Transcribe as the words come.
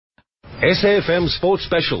SAFM Sports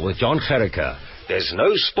Special with Jon Gericke. There's no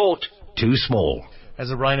sport too small.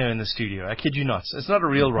 As a rhino in the studio, I kid you not. It's not a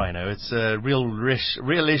real rhino. It's a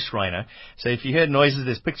realish rhino. So if you hear noises,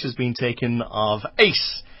 there's pictures being taken of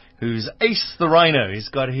Ace, who's Ace the Rhino. He's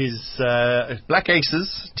got his Black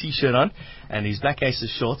Aces t-shirt on and his Black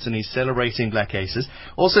Aces shorts, and he's celebrating Black Aces.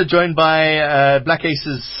 Also joined by Black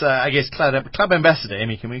Aces, club ambassador.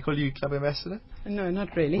 Emmy, can we call you club ambassador? No, not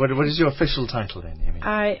really. What is your official title then, Emmy?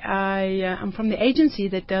 I'm from the agency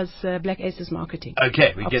that does Black Aces marketing.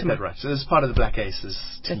 Okay, we get that right. So this is part of the Black Aces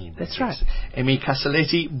team. That's right. Emmy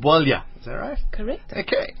Kasaletti-Bolya. Is that right? Correct.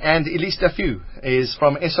 Okay. And Elise Dafu is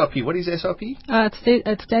from SRP. What is SRP?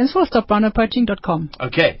 It stands for StopRhinoPoaching.com.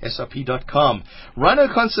 Okay, SRP.com.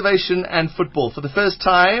 Rhino conservation and football. For the first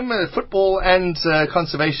time, football and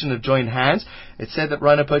conservation have joined hands. It's said that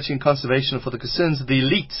rhino poaching and conservation are for the concerns of the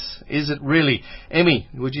elite. Is it really? Emmy,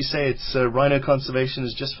 would you say it's rhino conservation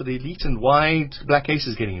is just for the elite, and why Black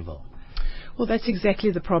Aces getting involved? Well, that's exactly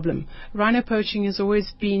the problem. Rhino poaching has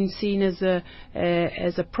always been seen as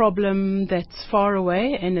a problem that's far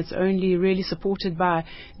away, and it's only really supported by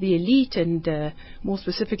the elite and more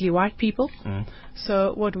specifically white people.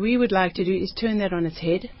 So what we would like to do is turn that on its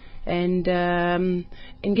head and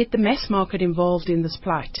get the mass market involved in this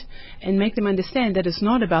plight and make them understand that it's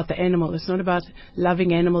not about the animal, it's not about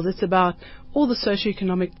loving animals, it's about all the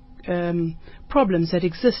socioeconomic problems that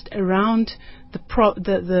exist around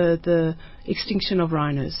the extinction of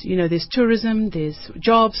rhinos. You know, there's tourism, there's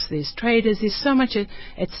jobs, there's traders, there's so much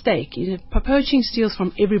at stake. You know, poaching steals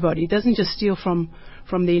from everybody. It doesn't just steal from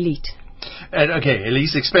the elite. Okay,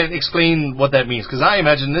 Elise, explain what that means, because I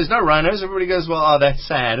imagine there's no rhinos. Everybody goes, well, oh, that's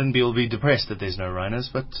sad, and we'll be depressed that there's no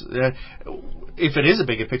rhinos. But if it is a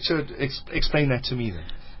bigger picture, explain that to me then.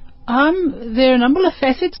 There are a number of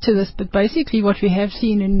facets to this, but basically what we have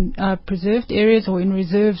seen in preserved areas or in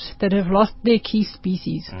reserves that have lost their key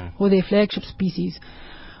species or their flagship species,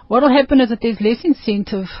 what will happen is that there's less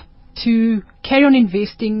incentive to carry on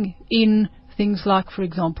investing in things like, for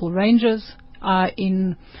example, rangers,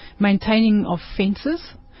 in maintaining of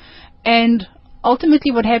fences, and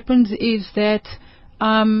ultimately what happens is that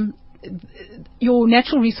your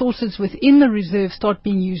natural resources within the reserve start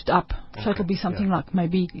being used up. So it'll be something like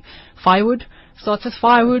maybe firewood, starts as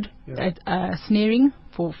firewood, snaring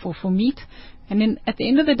for meat, and then at the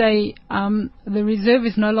end of the day, the reserve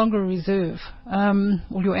is no longer a reserve.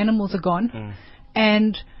 All your animals are gone,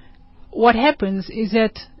 and what happens is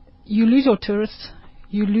that you lose your tourists.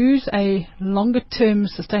 You lose a longer-term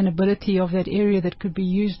sustainability of that area that could be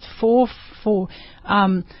used for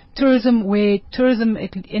tourism, where tourism,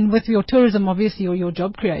 and with your tourism, obviously, or your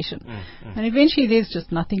job creation. And eventually there's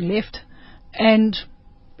just nothing left, and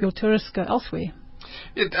your tourists go elsewhere.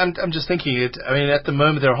 I'm just thinking, I mean, at the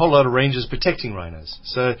moment there are a whole lot of rangers protecting rhinos,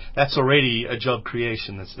 so that's already a job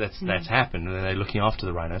creation that's happened, and they're looking after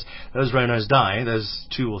the rhinos. Those rhinos die, there's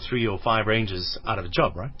 2 or 3 or 5 rangers out of a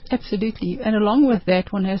job, right? Absolutely, and along with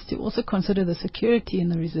that, one has to also consider the security in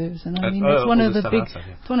the reserves, and I mean that's one of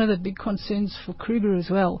the big concerns for Kruger as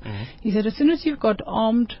well. Is that as soon as you've got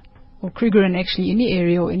armed, or Kruger and actually any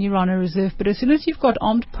area or any rhino reserve, but as soon as you've got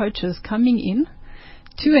armed poachers coming in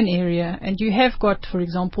to an area, and you have got, for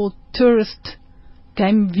example, tourist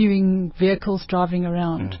game viewing vehicles driving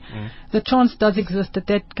around, the chance does exist that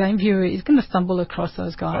that game viewer is going to stumble across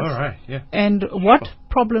those guys. All right, yeah. And what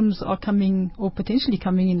problems are coming or potentially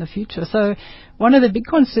coming in the future? So one of the big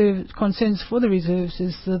concerns for the reserves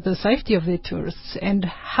is the safety of their tourists, and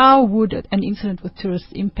how would an incident with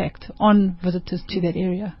tourists impact on visitors to that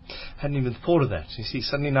area? Hadn't even thought of that. You see,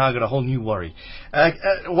 suddenly now I've got a whole new worry.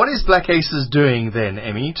 What is Black Aces doing then,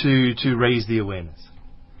 Emmy, to raise the awareness?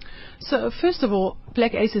 So first of all,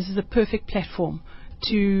 Black Aces is a perfect platform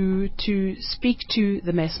to speak to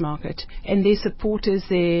the mass market and their supporters,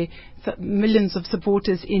 their millions of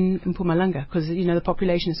supporters in Mpumalanga, because you know the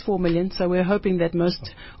population is 4 million. So we're hoping that most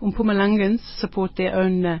Mpumalangans support their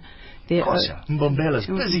own. Mbombela's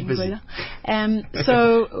busy.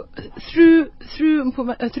 So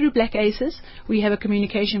through Black Aces, we have a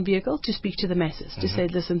communication vehicle to speak to the masses, to say,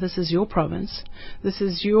 listen, this is your province, this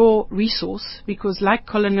is your resource, because like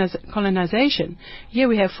colonization, here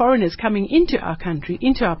we have foreigners coming into our country,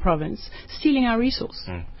 into our province, stealing our resource.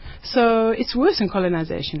 So it's worse than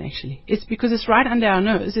colonization, actually. It's because it's right under our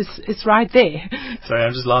nose. It's right there. Sorry,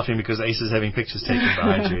 I'm just laughing because Ace is having pictures taken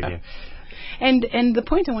behind you again. And the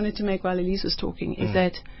point I wanted to make while Elise was talking is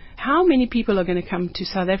that how many people are going to come to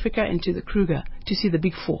South Africa and to the Kruger to see the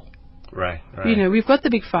Big Four? Right. You know, we've got the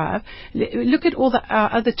big five. Look at all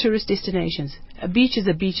our other tourist destinations. A beach is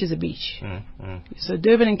a beach is a beach. So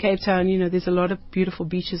Durban and Cape Town, you know, there's a lot of beautiful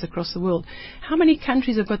beaches across the world. How many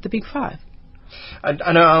countries have got the big five?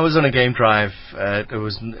 I know I was on a game drive. It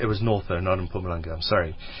was north though, not in Mpumalanga. I'm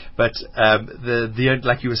sorry, but the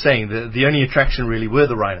like you were saying, the only attraction really were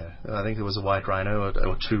the rhino. I think there was a white rhino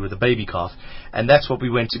or two with a baby calf, and that's what we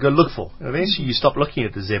went to go look for. Eventually, you stop looking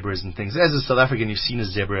at the zebras and things. As a South African, you've seen a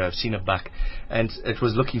zebra, I've seen a buck, and it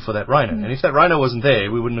was looking for that rhino. And if that rhino wasn't there,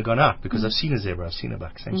 we wouldn't have gone out because I've seen a zebra, I've seen a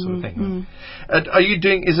buck, same sort of thing. Are you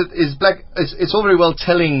doing? Is black? It's all very well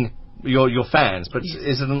telling your fans, but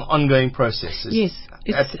is it an ongoing process? Yes.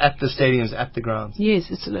 At the stadiums, at the grounds? Yes,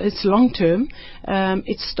 it's long term.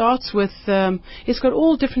 It starts with, it's got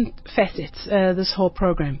all different facets, this whole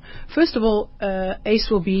program. First of all, ACE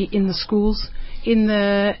will be in the schools, in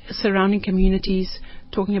the surrounding communities,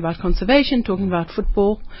 talking about conservation, talking about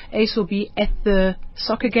football. ACE will be at the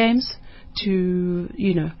soccer games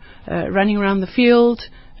running around the field,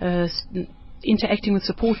 interacting with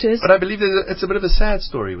supporters. But I believe it's a bit of a sad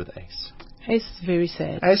story with Ace. Ace is very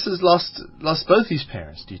sad. Ace has lost both his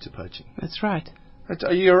parents due to poaching. That's right.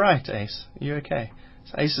 Are you alright, Ace? Are you okay?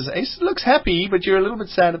 So Ace looks happy, but you're a little bit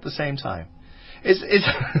sad at the same time.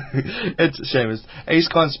 It's a shame. Ace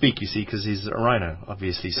can't speak, you see, because he's a rhino,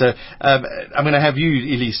 obviously. So I'm going to have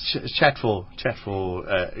you, Elise, chat for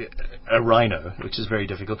a rhino, which is very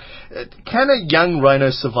difficult. Can a young rhino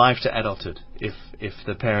survive to adulthood if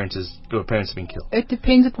the parents have been killed? It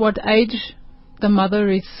depends at what age the mother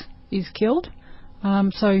is killed.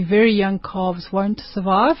 So very young calves won't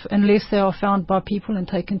survive unless they are found by people and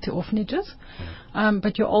taken to orphanages.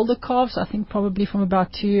 But your older calves, I think probably from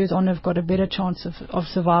about 2 years on, have got a better chance of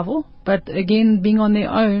survival. But again, being on their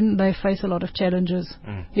own, they face a lot of challenges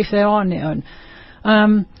if they are on their own.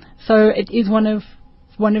 So it is one of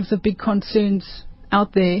the big concerns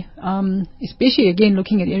out there, especially again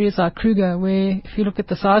looking at areas like Kruger, where if you look at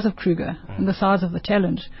the size of Kruger and the size of the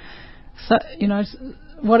challenge, so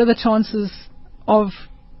what are the chances of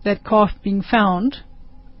that calf being found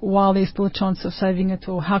while there's still a chance of saving it,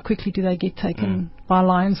 or how quickly do they get taken by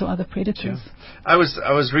lions or other predators? Yeah. I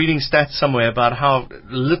was reading stats somewhere about how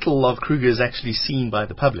little of Kruger is actually seen by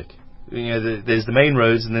the public. There's the main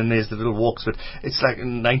roads and then there's the little walks, but it's like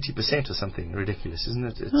 90% or something ridiculous, isn't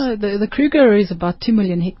it? The Kruger is about 2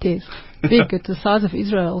 million hectares big. It's the size of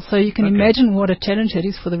Israel, so you can imagine what a challenge that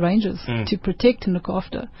is for the rangers to protect and look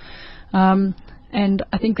after. And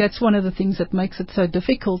I think that's one of the things that makes it so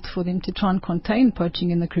difficult for them to try and contain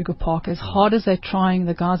poaching in the Kruger Park. As hard as they're trying,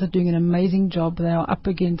 the guys are doing an amazing job. They are up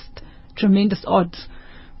against tremendous odds.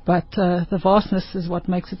 But the vastness is what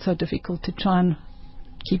makes it so difficult to try and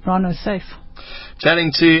keep rhinos safe.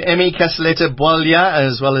 Chatting to Emmy Casaletta Boalia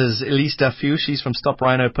as well as Elise Dafiou. She's from Stop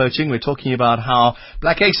Rhino Poaching. We're talking about how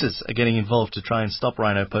Black Aces are getting involved to try and stop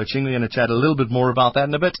rhino poaching. We're going to chat a little bit more about that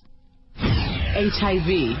in a bit.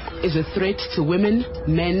 HIV is a threat to women,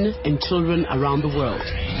 men and children around the world.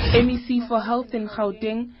 MEC for Health in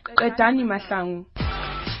Gauteng, Dani Mahlangu.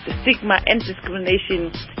 The stigma and discrimination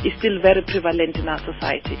is still very prevalent in our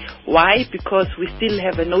society. Why? Because we still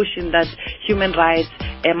have a notion that human rights,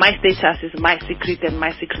 my status is my secret and my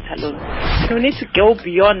secret alone. So we need to go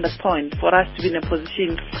beyond the point for us to be in a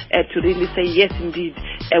position to really say, yes, indeed,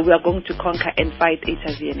 we are going to conquer and fight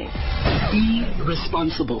HIV and AIDS. Be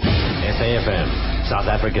responsible. SAFM, South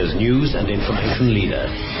Africa's news and information leader.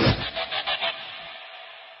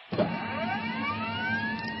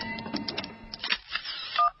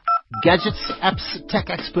 Gadgets, apps, tech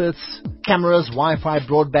experts, cameras, Wi-Fi,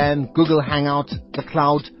 broadband, Google Hangout, the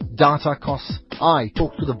cloud, data costs. I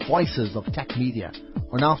talk to the voices of tech media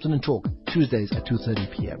on Afternoon Talk, Tuesdays at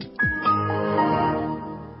 2:30 p.m.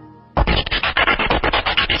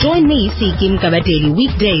 Join me, Sikim Kabadeli,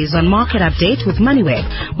 weekdays on Market Update with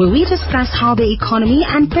MoneyWeb, where we discuss how the economy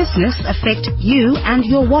and business affect you and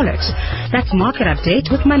your wallet. That's Market Update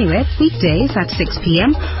with MoneyWeb, weekdays at 6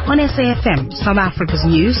 p.m. on SAFM, South Africa's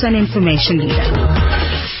news and information leader.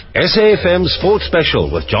 SAFM Sports Special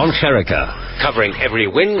with Jon Gericke, covering every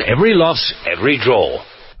win, every loss, every draw.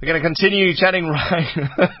 We're going to continue chatting rhino.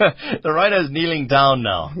 The rhino's kneeling down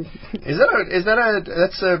now.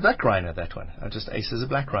 That's a black rhino, that one. Ace is a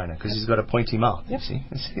black rhino because he's got a pointy mouth. You see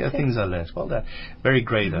how things are learned. Well done. Very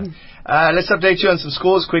grey though. Let's update you on some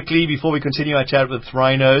scores quickly before we continue our chat with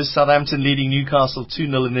rhinos. Southampton leading Newcastle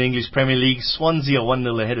 2-0 in the English Premier League. Swansea are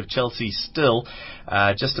 1-0 ahead of Chelsea still.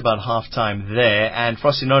 Just about half time there, and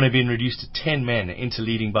Frosinone being reduced to 10 men into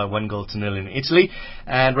leading by 1-0 in Italy,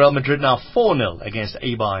 and Real Madrid now 4-0 against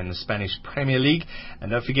Eibar in the Spanish Premier League.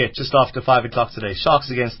 And don't forget, just after 5 o'clock today, Sharks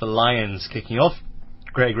against the Lions kicking off.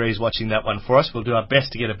 Greg Ray's watching that one for us. We'll do our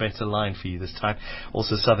best to get a better line for you this time.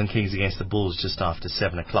 Also, Southern Kings against the Bulls just after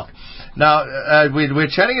 7 o'clock. Now, we're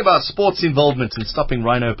chatting about sports involvement and stopping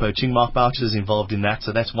rhino poaching. Mark Boucher is involved in that,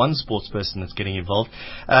 so that's one sports person that's getting involved.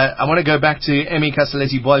 I want to go back to Emmy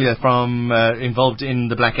Kasaleti-Bolia from involved in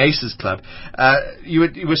the Black Aces Club. You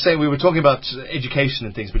were saying, we were talking about education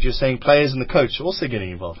and things, but you're saying players and the coach also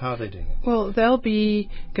getting involved. How are they doing it? Well, they'll be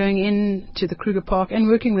going in to the Kruger Park and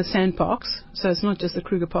working with sand parks. So it's not just the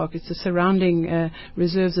Kruger Park, it's the surrounding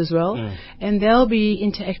reserves as well. And they'll be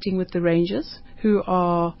interacting with the rangers who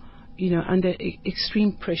are, under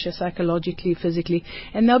extreme pressure psychologically, physically.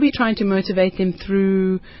 And they'll be trying to motivate them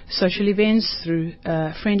through social events, through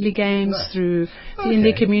friendly games, through in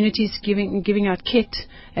their communities, giving out kit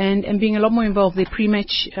and being a lot more involved. Their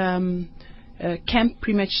pre-match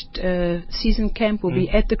pre-match season camp will be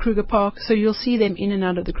at the Kruger Park, so you'll see them in and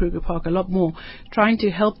out of the Kruger Park a lot more, trying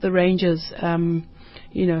to help the Rangers,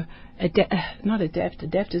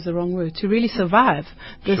 adapt is the wrong word, to really survive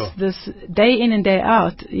this day in and day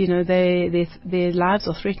out. Their lives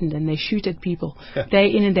are threatened and they shoot at people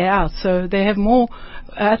day in and day out. So they have more,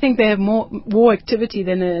 I think they have more war activity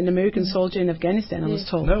than an American soldier in Afghanistan, I was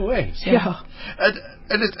told. No way. Yeah.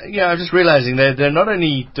 I'm just realizing they're not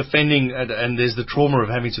only defending, and there's the trauma of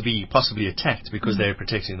having to be possibly attacked because they're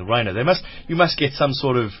protecting the rhino. You must get some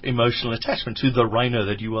sort of emotional attachment to the rhino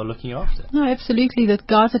that you are looking after. No, absolutely. The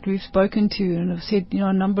guys that we've spoken to and have said,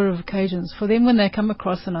 a number of occasions, for them when they come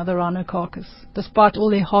across another rhino carcass, despite all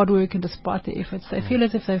their hard work and despite their efforts, they feel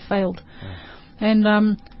as if they've failed.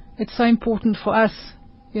 And it's so important for us.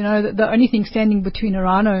 The only thing standing between a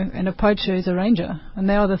rhino and a poacher is a ranger, and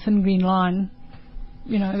they are the thin green line,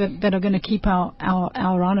 that are going to keep our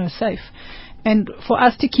rhinos safe. And for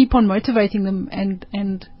us to keep on motivating them, and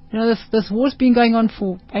this war's been going on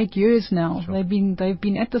for 8 years now. They've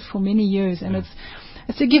been at this for many years, and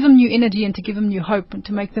it's to give them new energy and to give them new hope and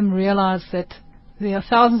to make them realize that there are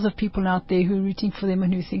thousands of people out there who are rooting for them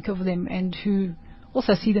and who think of them and who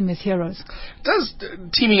also see them as heroes. Does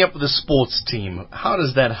teaming up with a sports team, how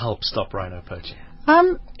does that help stop rhino poaching?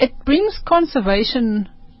 It brings conservation,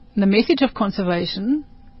 the message of conservation,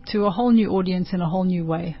 to a whole new audience in a whole new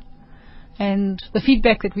way. And the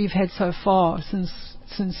feedback that we've had so far since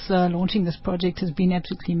launching this project has been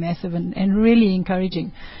absolutely massive and really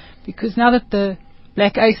encouraging, because now that the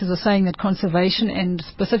Black Aces are saying that conservation, and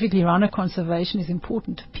specifically rhino conservation, is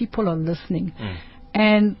important, people are listening.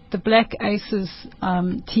 And the Black Aces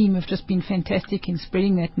team have just been fantastic in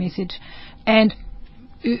spreading that message. And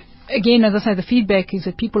again, as I say, the feedback is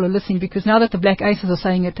that people are listening, because now that the Black Aces are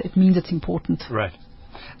saying it, it means it's important. Right.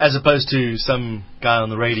 As opposed to some guy on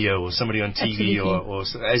the radio or somebody on TV or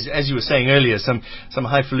as you were saying earlier, some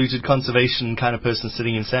highfalutin conservation kind of person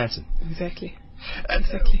sitting in Sandton. Exactly.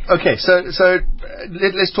 Okay, so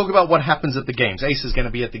let's talk about what happens at the games. Ace is going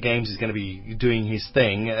to be at the games. He's going to be doing his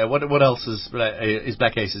thing. What else is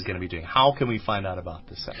Black Aces going to be doing? How can we find out about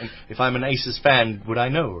this? If I'm an Aces fan, would I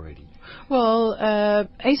know already? Well,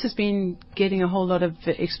 Ace has been getting a whole lot of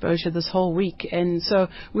exposure this whole week, and so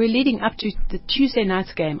we're leading up to the Tuesday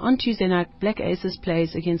night's game. On Tuesday night, Black Aces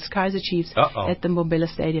plays against Kaizer Chiefs at the Mbombela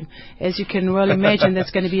Stadium. As you can well imagine,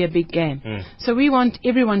 that's going to be a big game. So we want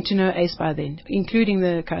everyone to know Ace by then, including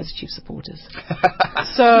the Kaizer Chiefs supporters.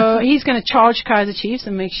 So he's going to charge Kaizer Chiefs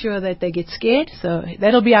and make sure that they get scared. So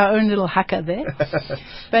that'll be our own little haka there.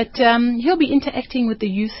 But he'll be interacting with the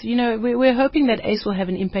youth. We're hoping that Ace will have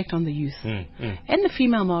an impact on the youth. And the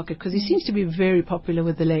female market, because he seems to be very popular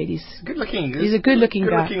with the ladies. Good looking. He's a good looking guy.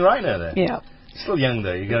 Good looking rhino there. Yeah. Still young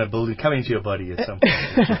though. You're going to build it coming to your body at some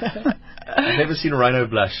point. I've never seen a rhino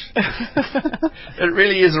blush. It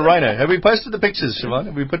really is a rhino. Have we posted the pictures, Siobhan?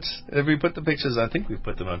 Have we put the pictures? I think we've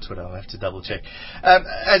put them on Twitter. I'll have to double check.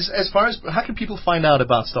 As far as how can people find out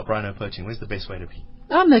about Stop Rhino Poaching? Where's the best way to be?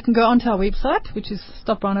 They can go onto our website, which is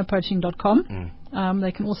stoprhinopoaching.com.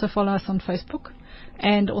 They can also follow us on Facebook.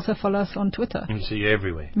 And also follow us on Twitter. So you're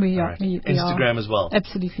everywhere. We are. Right. Instagram as well.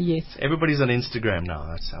 Absolutely, yes. Everybody's on Instagram now.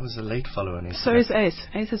 I was a late follower on Instagram. So is Ace.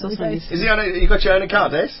 Ace is also on Instagram. Is he you got your own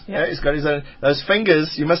account, Ace? Yeah. He's got his own. Those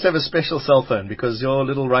fingers, you must have a special cell phone because your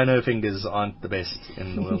little rhino fingers aren't the best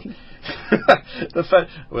in the world.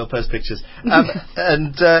 We'll post pictures.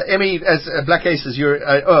 And Emmy, as Black Aces, you're.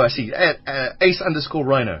 I see.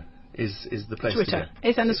 Ace_Rhino. Is the place Twitter. to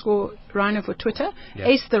go. Ace_Rhino for Twitter. Yeah.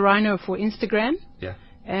 Ace the Rhino for Instagram. Yeah.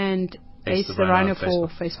 And Ace the Rhino for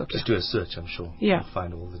Facebook. Just do a search, I'm sure. Yeah. You'll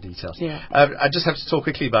find all the details. Yeah. I just have to talk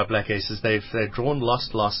quickly about Black Aces. They've drawn,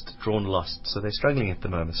 lost, drawn, lost. So they're struggling at the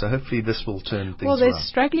moment. So hopefully this will turn things around. Well, they're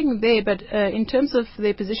struggling there, but in terms of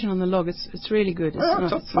their position on the log, it's really good.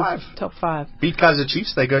 It's top 5. Top 5. Beat Kaizer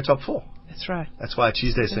Chiefs, they go top 4. That's right. That's why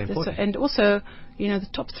Tuesday is so important. And also, the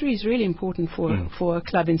top 3 is really important for a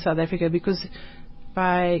club in South Africa, because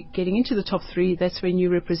by getting into the top 3, that's when you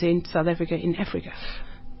represent South Africa in Africa.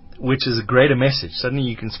 Which is a greater message. Suddenly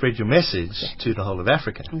you can spread your message to the whole of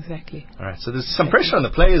Africa. Exactly. All right. So there's some pressure on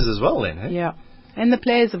the players as well then, eh? Yeah. And the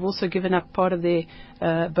players have also given up part of their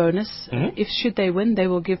bonus. Should they win, they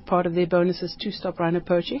will give part of their bonuses to stop rhino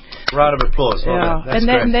poaching. Round of applause. Well,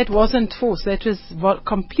 and that wasn't forced. That was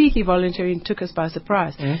completely voluntary and took us by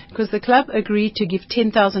surprise. Because the club agreed to give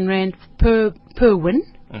 10,000 Rand per win.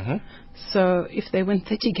 So if they win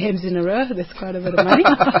 30 games in a row, that's quite a bit of money,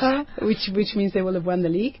 which means they will have won the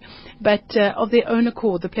league. But of their own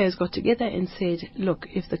accord, the players got together and said, look,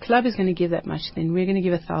 if the club is going to give that much, then we're going to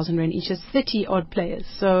give 1,000 Rand each. It's 30 odd players.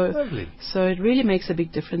 So it really makes a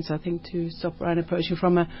big difference, I think, to stop rhino poaching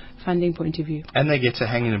from a funding point of view. And they get to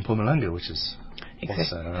hang in Mpumalanga, which is... Exactly.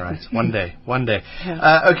 Also, all right. One day.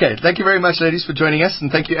 Yeah. Okay. Thank you very much, ladies, for joining us,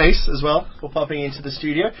 and thank you, Ace, as well, for popping into the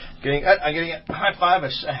studio. I'm getting a high five,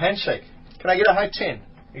 a handshake. Can I get a high 10?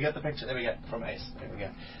 You got the picture? There we go. From Ace. There we go.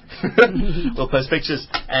 We'll post pictures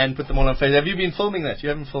and put them all on Facebook. Have you been filming that? You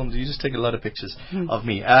haven't filmed. You just take a lot of pictures of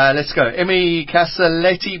me. Let's go. Emmy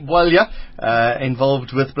Casaletti Bwalya,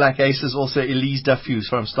 involved with Black Aces. Also Elise Diffuse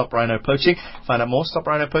from Stop Rhino Poaching. Find out more,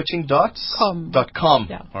 stoprhinopoaching.com.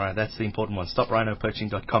 Yeah. All right, that's the important one.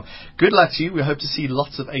 Stoprhinopoaching.com. Good luck to you. We hope to see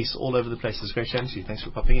lots of Ace all over the place. It's great chatting to you. Thanks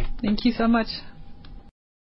for popping in. Thank you so much.